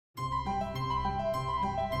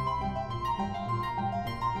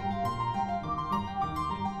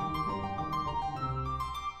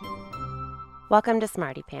Welcome to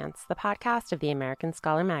Smarty Pants, the podcast of the American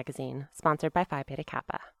Scholar magazine, sponsored by Phi Beta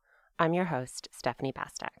Kappa. I'm your host, Stephanie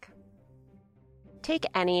Bastek. Take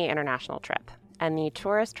any international trip, and the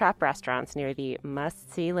tourist trap restaurants near the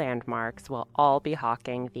must-see landmarks will all be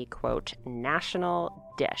hawking the, quote, national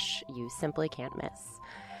dish you simply can't miss.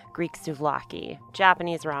 Greek souvlaki,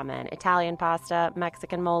 Japanese ramen, Italian pasta,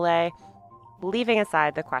 Mexican mole. Leaving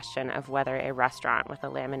aside the question of whether a restaurant with a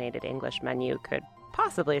laminated English menu could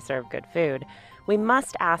possibly serve good food, we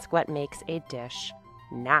must ask what makes a dish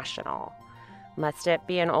national. Must it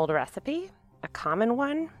be an old recipe? A common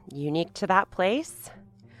one? Unique to that place?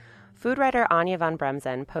 Food writer Anya van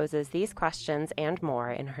Bremzen poses these questions and more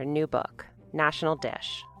in her new book, National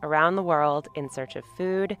Dish: Around the World in Search of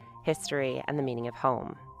Food, History, and the Meaning of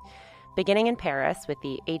Home. Beginning in Paris with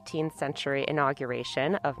the 18th century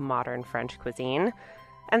inauguration of modern French cuisine,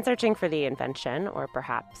 and searching for the invention, or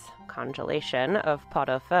perhaps congelation, of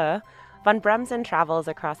pot-au-feu, van Bremzen travels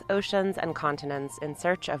across oceans and continents in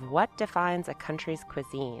search of what defines a country's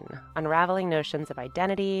cuisine, unraveling notions of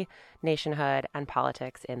identity, nationhood, and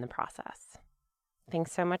politics in the process.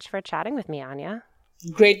 Thanks so much for chatting with me, Anya.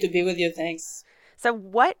 Great to be with you, thanks. So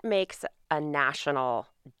what makes a national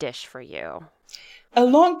dish for you? A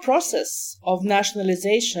long process of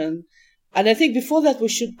nationalization. And I think before that, we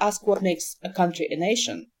should ask what makes a country a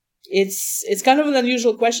nation. It's kind of an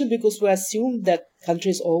unusual question because we assume that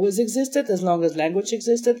countries always existed as long as language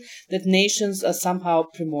existed, that nations are somehow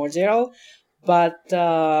primordial. But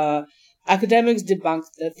academics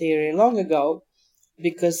debunked that theory long ago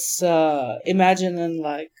because imagine in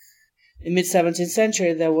the mid-17th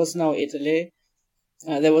century, there was no Italy,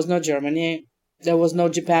 there was no Germany, there was no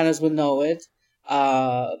Japan as we know it.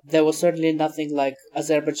 There was certainly nothing like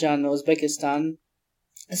Azerbaijan or Uzbekistan.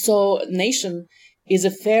 So nation is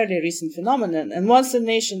a fairly recent phenomenon. And once a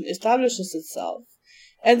nation establishes itself,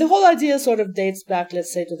 and the whole idea sort of dates back,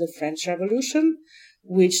 let's say, to the French Revolution,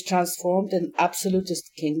 which transformed an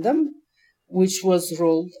absolutist kingdom, which was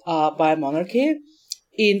ruled by a monarchy,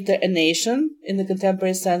 into a nation, in the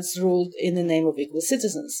contemporary sense, ruled in the name of equal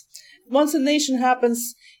citizens. Once a nation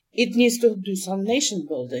happens, it needs to do some nation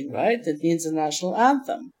building, right? It needs a national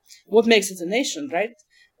anthem. What makes it a nation, right?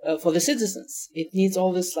 For the citizens. It needs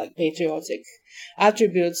all this patriotic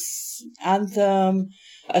attributes, anthem,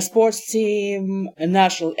 a sports team, a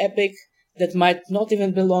national epic that might not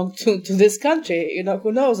even belong to this country.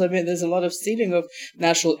 Who knows? I mean, there's a lot of stealing of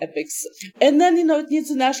national epics. And then, it needs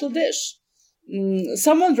a national dish.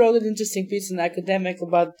 Someone wrote an interesting piece in Academic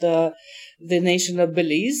about the nation of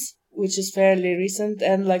Belize, which is fairly recent,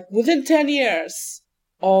 and within 10 years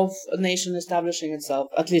of a nation establishing itself,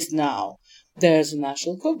 at least now, there's a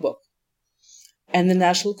national cookbook. And the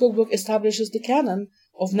national cookbook establishes the canon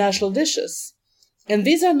of national dishes. And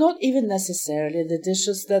these are not even necessarily the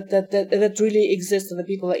dishes that really exist and the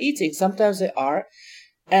people are eating. Sometimes they are.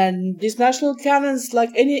 And these national canons,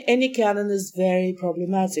 like any canon, is very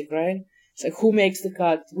problematic, right? It's like who makes the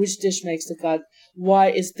cut, which dish makes the cut, why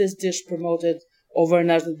is this dish promoted over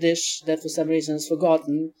another dish that for some reason is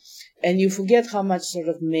forgotten. And you forget how much sort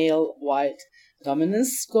of male white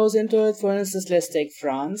dominance goes into it. For instance, let's take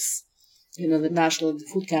France. The national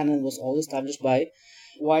food canon was all established by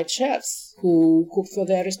white chefs who cook for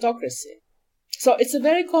the aristocracy. So it's a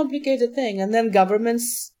very complicated thing. And then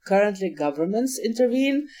currently governments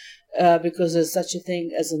intervene because there's such a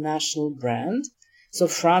thing as a national brand. So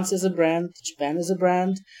France is a brand, Japan is a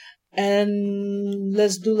brand. And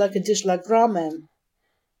let's do a dish like ramen.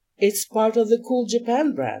 It's part of the cool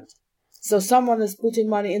Japan brand. So someone is putting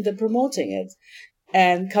money into promoting it.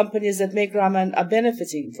 And companies that make ramen are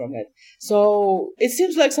benefiting from it. So it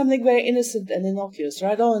seems like something very innocent and innocuous,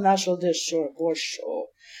 right? Oh, a national dish, sure, borscht or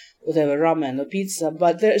whatever, ramen or pizza.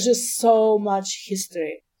 But there's just so much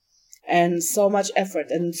history and so much effort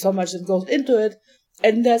and so much that goes into it.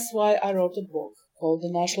 And that's why I wrote a book called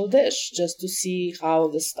The National Dish, just to see how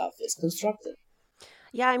this stuff is constructed.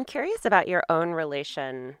 Yeah, I'm curious about your own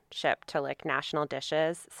relationship to national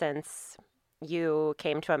dishes, since you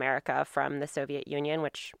came to America from the Soviet Union,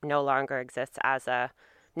 which no longer exists as a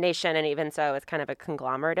nation, and even so is kind of a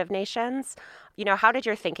conglomerate of nations. How did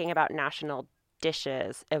your thinking about national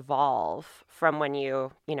dishes evolve from when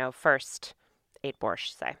you first ate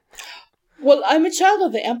borscht, say? Well, I'm a child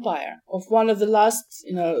of the empire, of one of the last,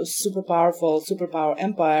 superpower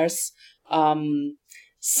empires.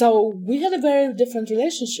 So we had a very different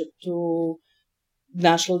relationship to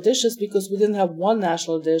national dishes because we didn't have one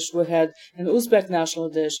national dish. We had an Uzbek national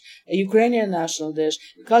dish, a Ukrainian national dish,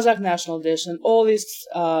 a Kazakh national dish, and all these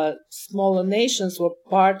smaller nations were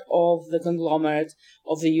part of the conglomerate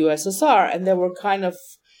of the USSR, and they were kind of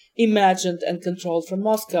imagined and controlled from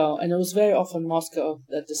Moscow. And it was very often Moscow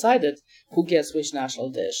that decided who gets which national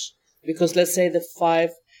dish. Because let's say the 5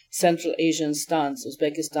 Central Asian stans,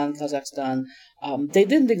 Uzbekistan, Kazakhstan, they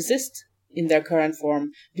didn't exist in their current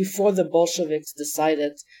form before the Bolsheviks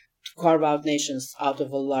decided to carve out nations out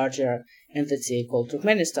of a larger entity called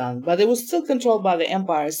Turkmenistan. But it was still controlled by the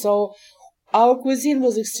empire. So our cuisine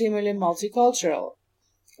was extremely multicultural.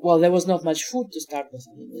 Well, there was not much food to start with.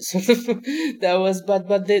 I mean, there was, but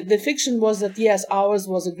the fiction was that yes, ours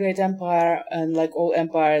was a great empire, and like all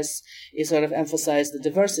empires, it sort of emphasized the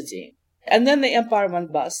diversity. And then the empire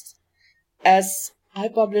went bust, as I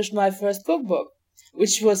published my first cookbook,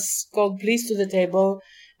 which was called Please to the Table,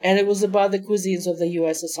 and it was about the cuisines of the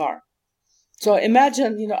USSR. So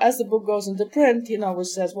imagine, as the book goes into print, which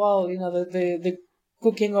says, well, the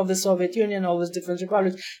cooking of the Soviet Union, all these different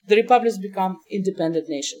republics, the republics become independent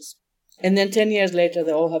nations. And then 10 years later,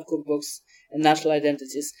 they all have cookbooks and national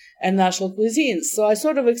identities and national cuisines. So I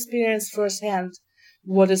sort of experienced firsthand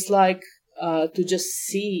what it's like to just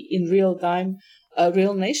see in real time a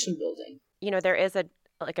real nation building. There is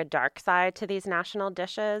a dark side to these national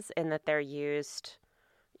dishes in that they're used,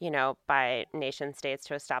 by nation states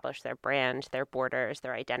to establish their brand, their borders,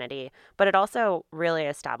 their identity. But it also really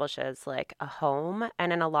establishes like a home,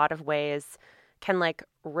 and in a lot of ways can like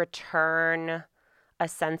return a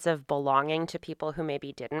sense of belonging to people who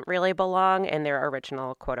maybe didn't really belong in their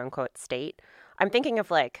original quote unquote state. I'm thinking of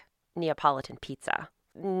like Neapolitan pizza.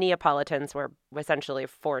 Neapolitans were essentially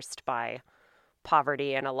forced by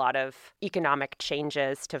poverty and a lot of economic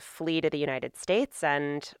changes to flee to the United States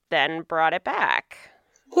and then brought it back.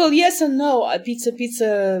 Well, yes and no.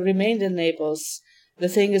 Pizza remained in Naples. The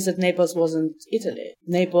thing is that Naples wasn't Italy.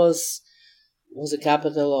 Naples was the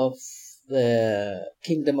capital of the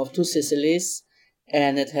Kingdom of Two Sicilies,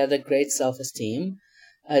 and it had a great self-esteem.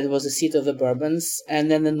 It was the seat of the Bourbons, and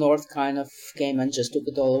then the North kind of came and just took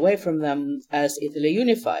it all away from them as Italy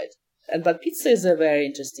unified. But pizza is a very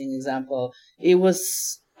interesting example. It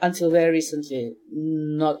was, until very recently,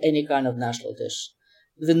 not any kind of national dish.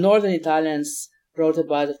 The northern Italians wrote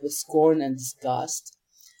about it with scorn and disgust.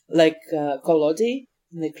 Like Collodi,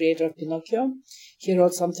 the creator of Pinocchio, he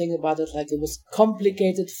wrote something about it like it was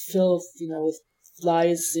complicated filth, with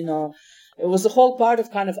flies, It was the whole part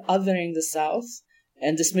of kind of othering the South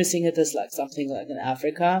and dismissing it as like something like in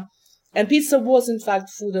Africa. And pizza was, in fact,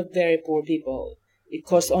 food of very poor people. It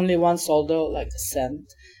cost only 1 soldo, like a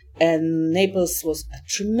cent. And Naples was a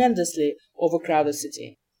tremendously overcrowded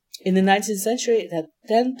city. In the 19th century, it had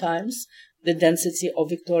 10 times the density of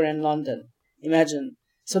Victorian London. Imagine.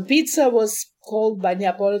 So pizza was called by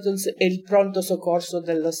Neapolitans il pronto soccorso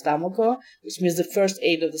dello stomaco, which means the first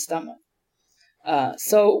aid of the stomach.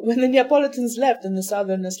 So when the Neapolitans left and the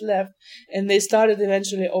Southerners left, and they started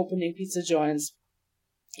eventually opening pizza joints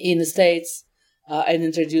in the States and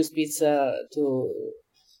introduced pizza to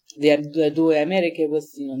the Due America with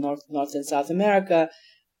North and South America,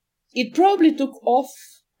 it probably took off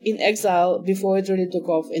in exile before it really took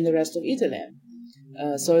off in the rest of Italy.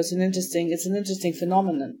 So it's an interesting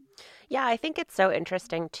phenomenon. Yeah, I think it's so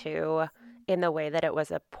interesting too in the way that it was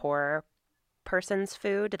a poor person's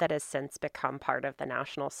food that has since become part of the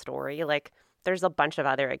national story. Like there's a bunch of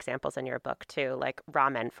other examples in your book too, like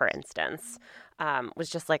ramen, for instance, was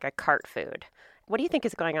just like a cart food. What do you think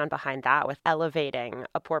is going on behind that with elevating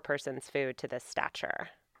a poor person's food to this stature?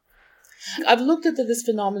 I've looked at this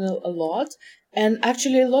phenomenon a lot, and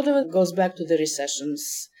actually a lot of it goes back to the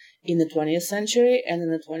recessions in the 20th century and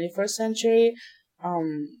in the 21st century.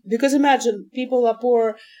 Because imagine, people are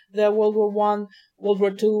poor, they're World War I, World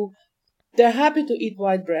War II, they're happy to eat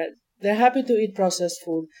white bread. They're happy to eat processed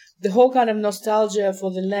food. The whole kind of nostalgia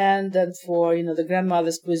for the land and for, the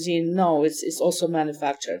grandmother's cuisine, no, it's also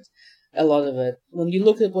manufactured, a lot of it. When you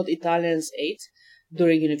look at what Italians ate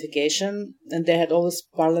during unification, and they had all these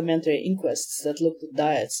parliamentary inquests that looked at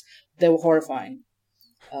diets, they were horrifying.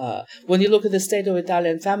 When you look at the state of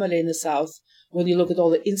Italian family in the South, when you look at all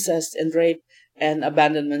the incest and rape and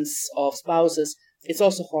abandonments of spouses, it's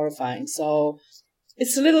also horrifying. So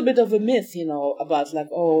it's a little bit of a myth, about like,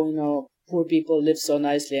 poor people lived so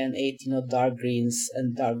nicely and ate, dark greens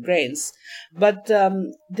and dark grains. But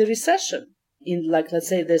the recession in, like, let's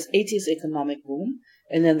say there's 80s economic boom,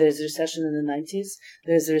 and then there's a recession in the 90s,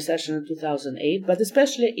 there's a recession in 2008, but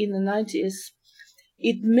especially in the 90s,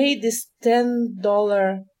 it made this $10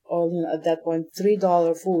 or at that point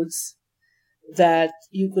 $3 foods that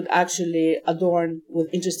you could actually adorn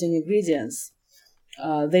with interesting ingredients.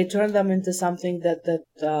 They turned them into something that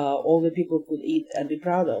all the people could eat and be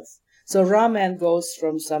proud of. So ramen goes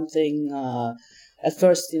from something at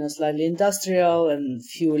first slightly industrial and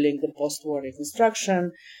fueling the post-war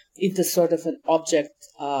reconstruction, into sort of an object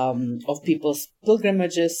of people's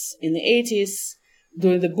pilgrimages in the 80s,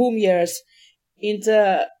 during the boom years,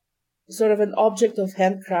 into sort of an object of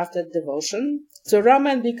handcrafted devotion. So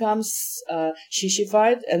ramen becomes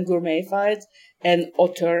shishified and gourmetified and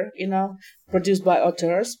auteur, produced by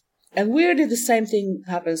auteurs. And weirdly, the same thing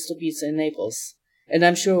happens to pizza in Naples. And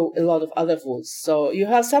I'm sure a lot of other foods. So you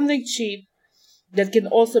have something cheap that can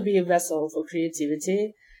also be a vessel for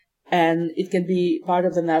creativity, and it can be part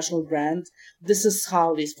of the national brand. This is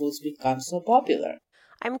how these foods become so popular.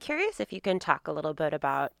 I'm curious if you can talk a little bit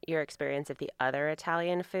about your experience of the other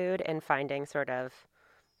Italian food and finding sort of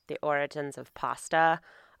the origins of pasta.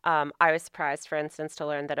 I was surprised, for instance, to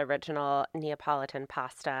learn that original Neapolitan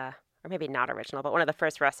pasta, or maybe not original, but one of the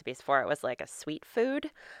first recipes for it was like a sweet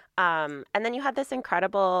food. And then you had this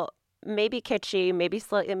incredible, maybe kitschy, maybe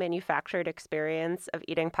slightly manufactured experience of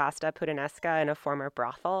eating pasta puttanesca in a former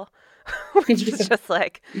brothel, which is just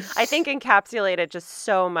like, I think encapsulated just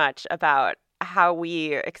so much about how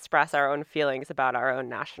we express our own feelings about our own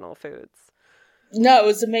national foods. No, it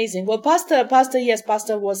was amazing. Well, yes,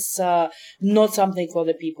 pasta was not something for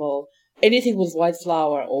the people. Anything with white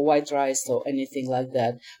flour or white rice or anything like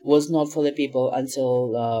that was not for the people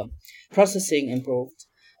until processing improved.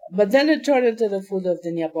 But then it turned into the food of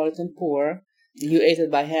the Neapolitan poor. You ate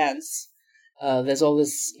it by hands. There's all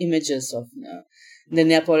these images of the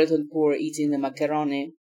Neapolitan poor eating the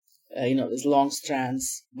macaroni. These long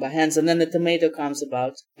strands by hands. And then the tomato comes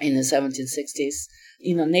about in the 1760s.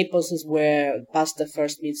 Naples is where pasta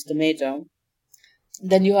first meets tomato.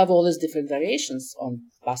 Then you have all these different variations on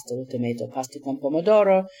pasta with tomato, pasta con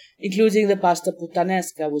pomodoro, including the pasta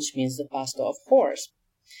puttanesca, which means the pasta of horse.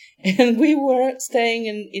 And we were staying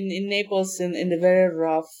in Naples in the very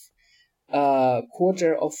rough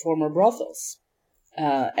quarter of former brothels.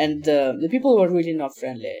 And the people were really not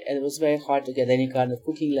friendly, and it was very hard to get any kind of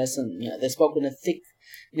cooking lesson. They spoke in a thick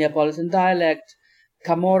Neapolitan dialect.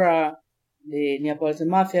 Camorra, the Neapolitan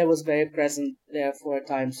mafia, was very present there for a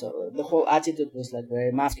time, so the whole attitude was like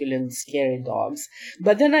very masculine, scary dogs.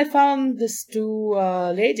 But then I found these two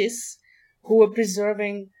ladies who were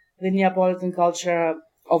preserving the Neapolitan culture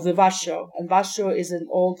of the Vascio. And Vascio is an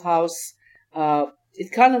old house.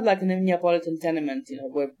 It's kind of like a Neapolitan tenement,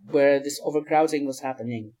 where this overcrowding was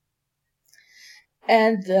happening.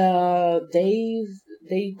 And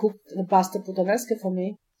they cooked the pasta puttanesca for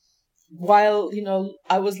me, while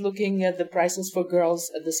I was looking at the prices for girls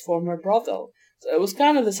at this former brothel. So it was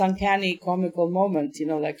kind of this uncanny, comical moment,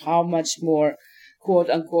 like how much more quote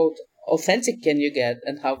unquote authentic can you get,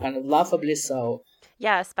 and how kind of laughably so.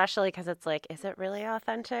 Yeah, especially because it's like, is it really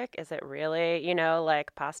authentic? Is it really,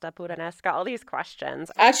 like pasta puttanesca? All these questions.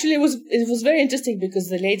 Actually, it was very interesting because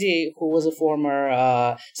the lady who was a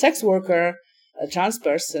former sex worker, a trans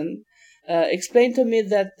person, explained to me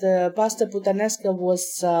that pasta puttanesca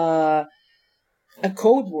was a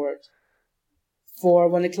code word for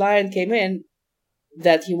when a client came in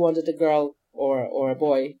that he wanted a girl or a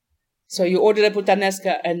boy. So you ordered a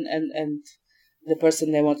puttanesca and the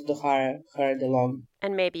person they wanted to hire hired along.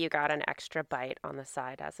 And maybe you got an extra bite on the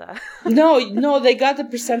side as a... No, they got the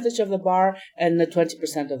percentage of the bar and the 20%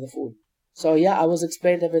 of the food. So yeah, I was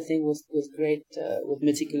explained everything with great, with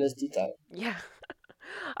meticulous detail. Yeah.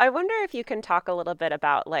 I wonder if you can talk a little bit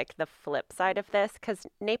about like the flip side of this, because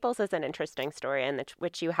Naples is an interesting story in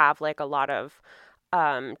which you have like a lot of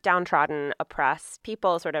downtrodden, oppressed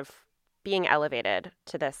people sort of being elevated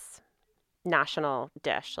to this national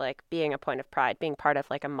dish, like being a point of pride, being part of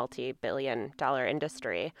like a multi-billion-dollar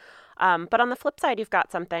industry. But on the flip side, you've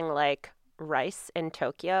got something like rice in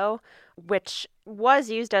Tokyo, which was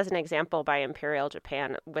used as an example by Imperial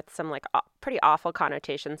Japan with some like pretty awful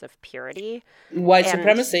connotations of purity. White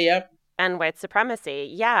supremacy, yeah. And white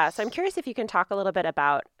supremacy, yeah. So I'm curious if you can talk a little bit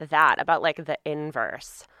about that, about like the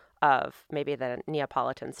inverse of maybe the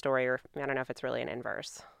Neapolitan story, or I don't know if it's really an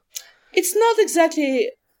inverse. It's not exactly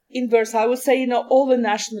inverse. I would say, all the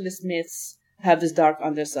nationalist myths have this dark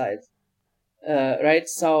underside. Right?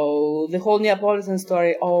 So the whole Neapolitan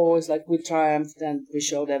story always like we triumphed and we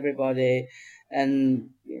showed everybody, and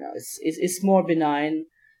it's more benign.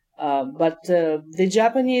 But the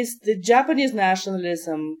Japanese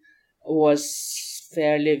nationalism was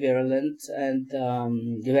fairly virulent and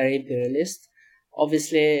very imperialist.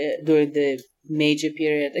 Obviously, during the Meiji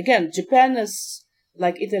period, again, Japan is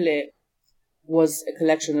like Italy, was a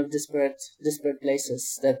collection of disparate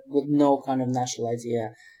places that with no kind of national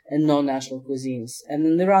idea and no national cuisines. And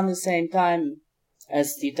then around the same time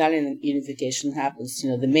as the Italian unification happens,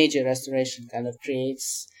 the Meiji Restoration kind of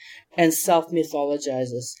creates and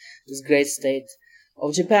self-mythologizes this great state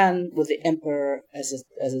of Japan, with the emperor as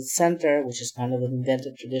its center, which is kind of an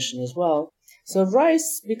invented tradition as well. So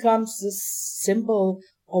rice becomes this symbol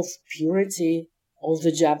of purity of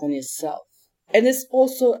the Japanese self. And it's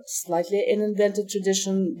also slightly an invented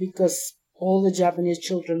tradition because all the Japanese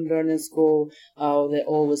children learn in school how they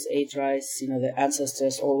always ate rice, their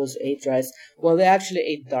ancestors always ate rice. Well, they actually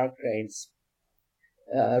ate dark grains.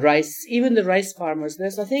 Rice, even the rice farmers.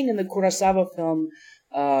 There's, I think, in the Kurosawa film,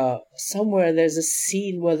 somewhere there's a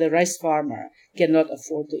scene where the rice farmer cannot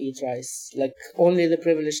afford to eat rice. Like, only the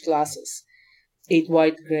privileged classes eat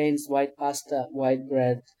white grains, white pasta, white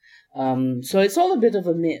bread. So it's all a bit of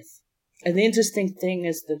a myth. And the interesting thing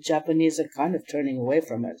is the Japanese are kind of turning away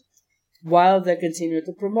from it. While they continue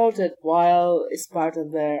to promote it, while it's part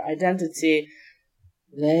of their identity,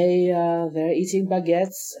 they're eating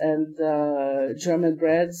baguettes and German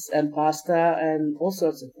breads and pasta and all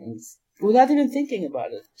sorts of things without even thinking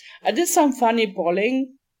about it. I did some funny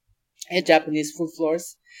polling at Japanese food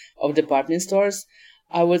floors of department stores.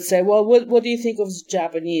 I would say, well, what do you think of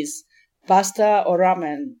Japanese? Pasta or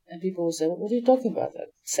ramen? And people would say, well, what are you talking about? That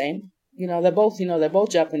same. They're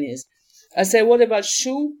both Japanese. I say, what about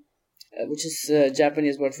shu, which is a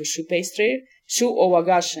Japanese word for shu pastry? Shu or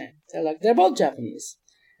wagashi? They're like, they're both Japanese.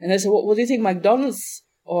 And I said, what do you think, McDonald's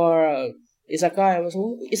or izakaya? I was,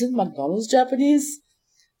 well, isn't McDonald's Japanese?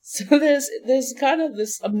 So there's kind of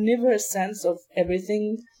this omnivorous sense of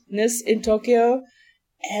everythingness in Tokyo,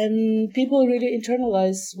 and people really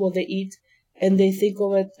internalize what they eat, and they think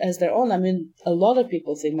of it as their own. I mean, a lot of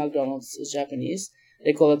people think McDonald's is Japanese.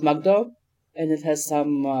 They call it McDo, and it has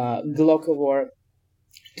some glocavore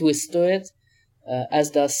twist to it, as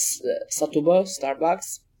does Satubo,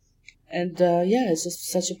 Starbucks. And it's just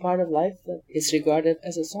such a part of life that is regarded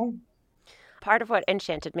as its own. Part of what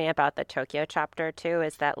enchanted me about the Tokyo chapter, too,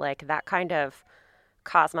 is that, that kind of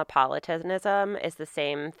cosmopolitanism is the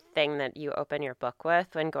same thing that you open your book with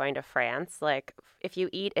when going to France. Like, if you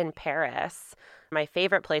eat in Paris, my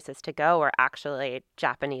favorite places to go are actually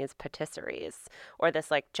Japanese patisseries or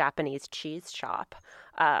this, Japanese cheese shop,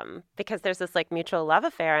 because there's this, mutual love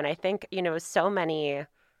affair. And I think, so many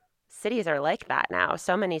cities are like that now.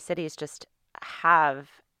 So many cities just have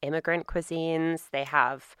immigrant cuisines. They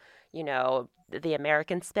have, the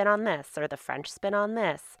American spin on this or the French spin on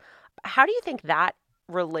this. How do you think that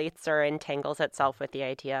relates or entangles itself with the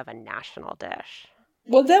idea of a national dish?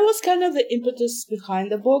 Well, that was kind of the impetus behind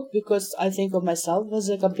the book, because I think of myself as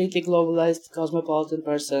a completely globalized cosmopolitan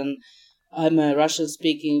person. I'm a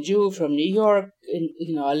Russian-speaking Jew from New York.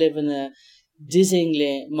 And, I live in a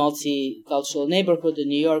dizzyingly multicultural neighborhood in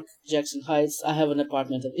New York, Jackson Heights. I have an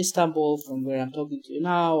apartment in Istanbul, from where I'm talking to you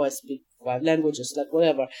now. I speak 5 languages,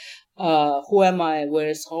 whatever. Who am I? Where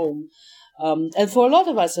is home? And for a lot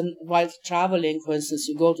of us, and while traveling, for instance,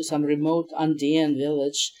 you go to some remote Andean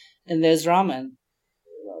village and there's ramen.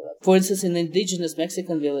 For instance, in indigenous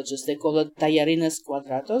Mexican villages, they call it tallarines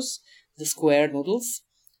cuadrados, the square noodles.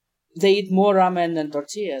 They eat more ramen than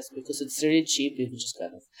tortillas because it's really cheap. You can just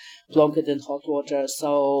kind of plonk it in hot water.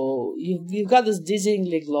 So you've got this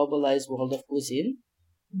dizzyingly globalized world of cuisine.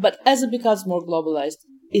 But as it becomes more globalized,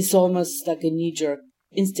 it's almost like a knee-jerk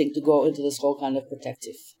instinct to go into this whole kind of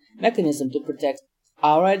protective mechanism to protect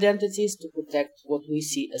our identities, to protect what we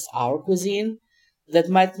see as our cuisine that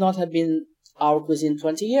might not have been our cuisine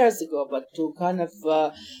 20 years ago, but to kind of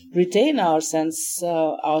retain our sense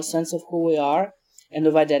of who we are and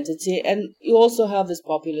of identity. And you also have these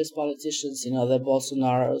populist politicians, the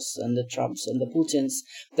Bolsonaros and the Trumps and the Putins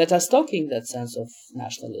that are stoking that sense of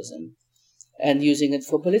nationalism and using it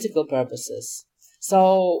for political purposes.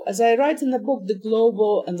 So, as I write in the book, the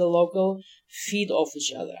global and the local feed off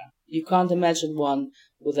each other. You can't imagine one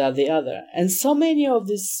without the other. And so many of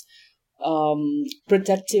these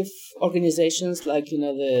protective organizations, like,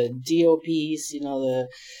 the DOPs, the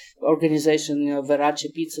organization,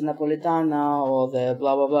 Verace Pizza Napoletana, or the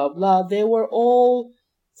blah, blah, blah, blah, they were all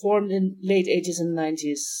formed in late 80s and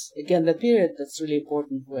 90s. Again, the period that's really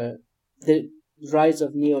important, where the rise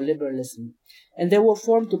of neoliberalism. And they were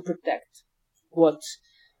formed to protect what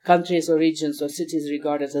countries or regions or cities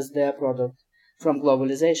regarded as their product from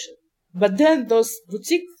globalization. But then those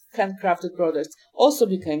boutique handcrafted products also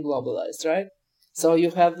became globalized, right? So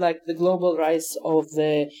you have the global rise of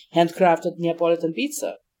the handcrafted Neapolitan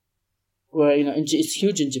pizza, where, it's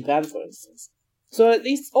huge in Japan, for instance. So at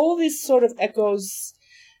least all these sort of echoes,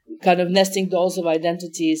 kind of nesting dolls of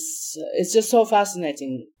identities, it's just so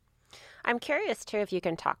fascinating. I'm curious, too, if you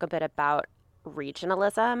can talk a bit about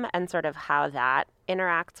regionalism and sort of how that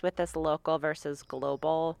interacts with this local versus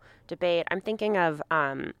global debate. I'm thinking of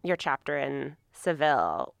your chapter in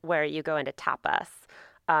Seville, where you go into tapas.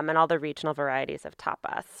 and all the regional varieties of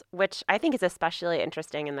tapas, which I think is especially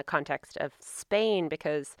interesting in the context of Spain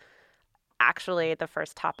because actually the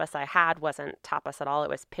first tapas I had wasn't tapas at all. It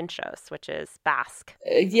was pinchos, which is Basque.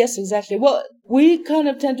 Yes, exactly. Well, we kind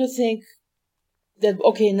of tend to think that,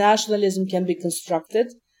 okay, nationalism can be constructed,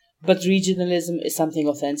 but regionalism is something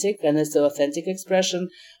authentic and it's the authentic expression.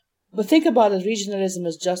 But think about it, regionalism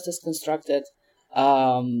is just as constructed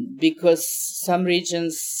because some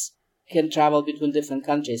regions can travel between different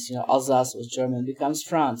countries. You know, Alsace was German, becomes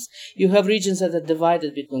France. You have regions that are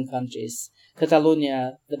divided between countries.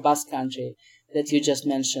 Catalonia, the Basque country that you just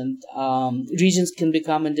mentioned. Regions can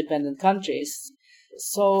become independent countries.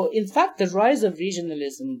 So, in fact, the rise of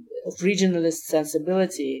regionalism, of regionalist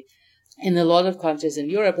sensibility in a lot of countries in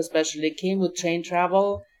Europe especially came with train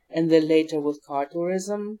travel and then later with car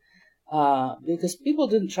tourism because people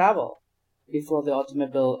didn't travel before the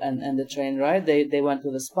automobile and the train, right? They went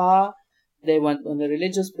to the spa, they went on the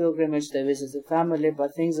religious pilgrimage, they visited family,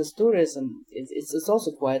 but things as tourism, it's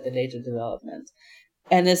also quite a later development.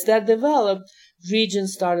 And as that developed,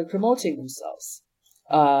 regions started promoting themselves.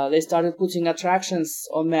 They started putting attractions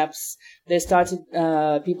on maps.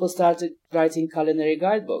 People started writing culinary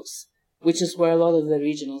guidebooks, which is where a lot of the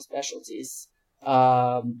regional specialties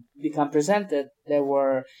become presented. There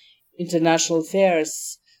were international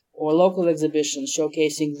fairs or local exhibitions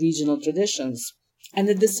showcasing regional traditions. And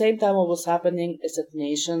at the same time, what was happening is that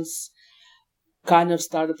nations kind of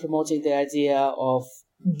started promoting the idea of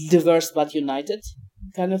diverse but united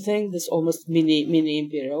kind of thing, this almost mini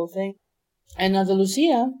imperial thing. And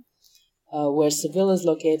Andalusia, where Seville is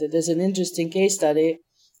located, is an interesting case study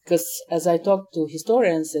because as I talk to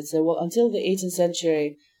historians, they say, well, until the 18th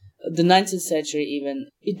century, the 19th century even,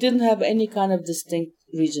 it didn't have any kind of distinct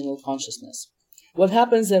regional consciousness. What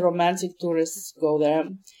happens is romantic tourists go there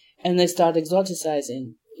and they start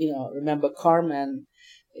exoticizing. You know, remember Carmen,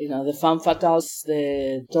 you know, the femme fatales,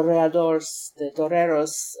 the toreadors, the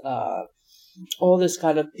toreros, all this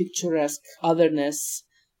kind of picturesque otherness.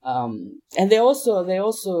 And they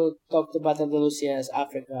also talked about Andalusia as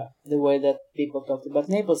Africa, the way that people talked about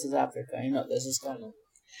Naples as Africa. You know, there's this kind of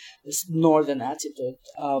this northern attitude.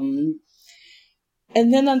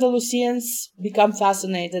 And then Andalusians become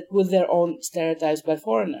fascinated with their own stereotypes by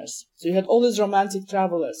foreigners. So you had all these romantic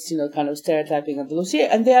travelers, you know, kind of stereotyping Andalusia,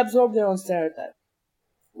 and they absorb their own stereotype,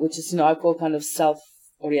 which is, you know, I call kind of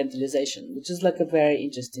self-orientalization, which is like a very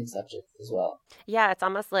interesting subject as well. Yeah, it's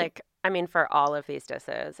almost like, I mean, for all of these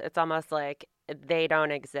dishes, it's almost like they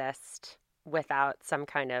don't exist without some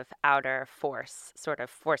kind of outer force, sort of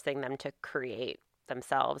forcing them to create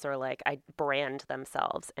themselves or like I brand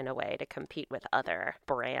themselves in a way to compete with other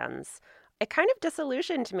brands. It kind of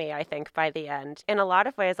disillusioned me, I think, by the end. In a lot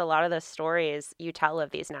of ways, a lot of the stories you tell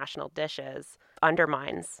of these national dishes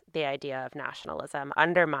undermines the idea of nationalism,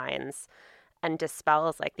 undermines and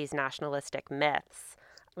dispels like these nationalistic myths.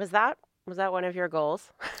 Was that one of your goals?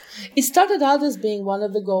 It started out as being one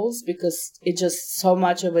of the goals because it just so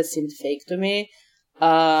much of it seemed fake to me.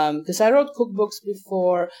 Because I wrote cookbooks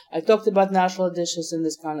before, I talked about national dishes in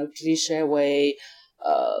this kind of cliche way,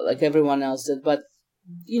 like everyone else did. But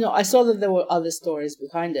you know, I saw that there were other stories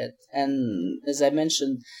behind it, and as I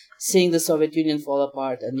mentioned, seeing the Soviet Union fall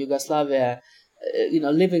apart and Yugoslavia, you know,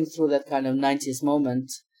 living through that kind of 90s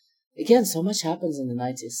moment. Again, so much happens in the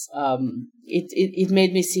 90s. It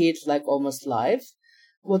made me see it like almost live,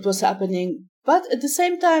 what was happening. But at the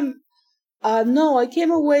same time, no, I came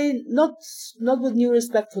away not with new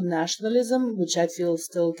respect for nationalism, which I feel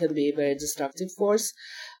still can be a very destructive force,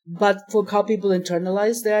 but for how people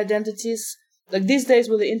internalize their identities. Like these days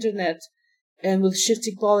with the internet and with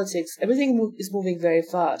shifting politics, everything is moving very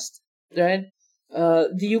fast, right?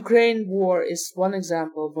 The Ukraine war is one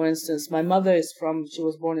example. For instance, my mother she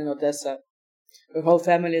was born in Odessa. Her whole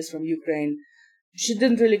family is from Ukraine. She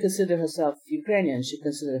didn't really consider herself Ukrainian. She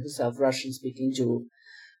considered herself Russian-speaking Jew,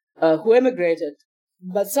 who emigrated.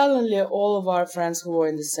 But suddenly all of our friends who were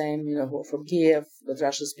in the same, you know, who were from Kiev, with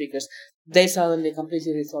Russian speakers, they suddenly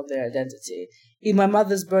completely rethought their identity. In my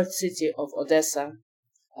mother's birth city of Odessa,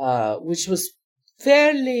 which was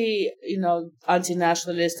fairly, you know,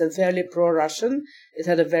 anti-nationalist and fairly pro-Russian. It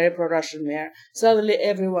had a very pro-Russian mayor. Suddenly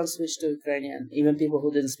everyone switched to Ukrainian, even people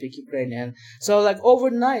who didn't speak Ukrainian. So like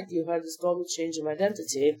overnight you had this total change of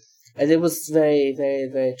identity, and it was very, very,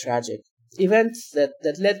 very tragic event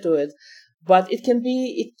that led to it. But it can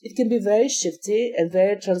be very shifty and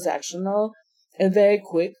very transactional and very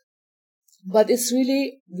quick, but it's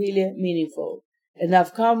really, really meaningful. And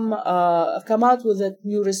I've come out with a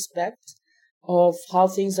new respect of how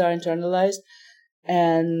things are internalized,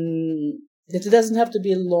 and that it doesn't have to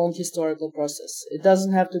be a long historical process. It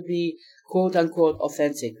doesn't have to be quote unquote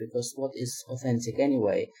authentic, because what is authentic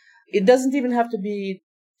anyway? It doesn't even have to be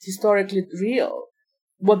historically real.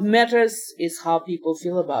 What matters is how people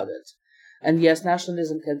feel about it. And yes,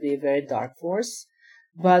 nationalism can be a very dark force,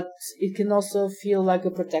 but it can also feel like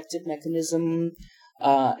a protective mechanism,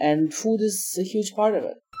 and food is a huge part of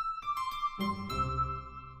it.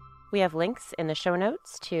 We have links in the show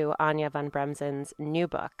notes to Anya von Bremsen's new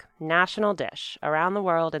book, National Dish, Around the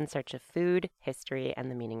World in Search of Food, History, and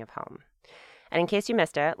the Meaning of Home. And in case you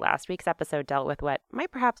missed it, last week's episode dealt with what might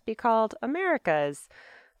perhaps be called America's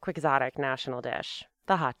quixotic national dish,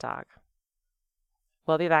 the hot dog.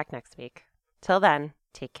 We'll be back next week. Till then,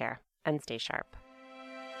 take care and stay sharp.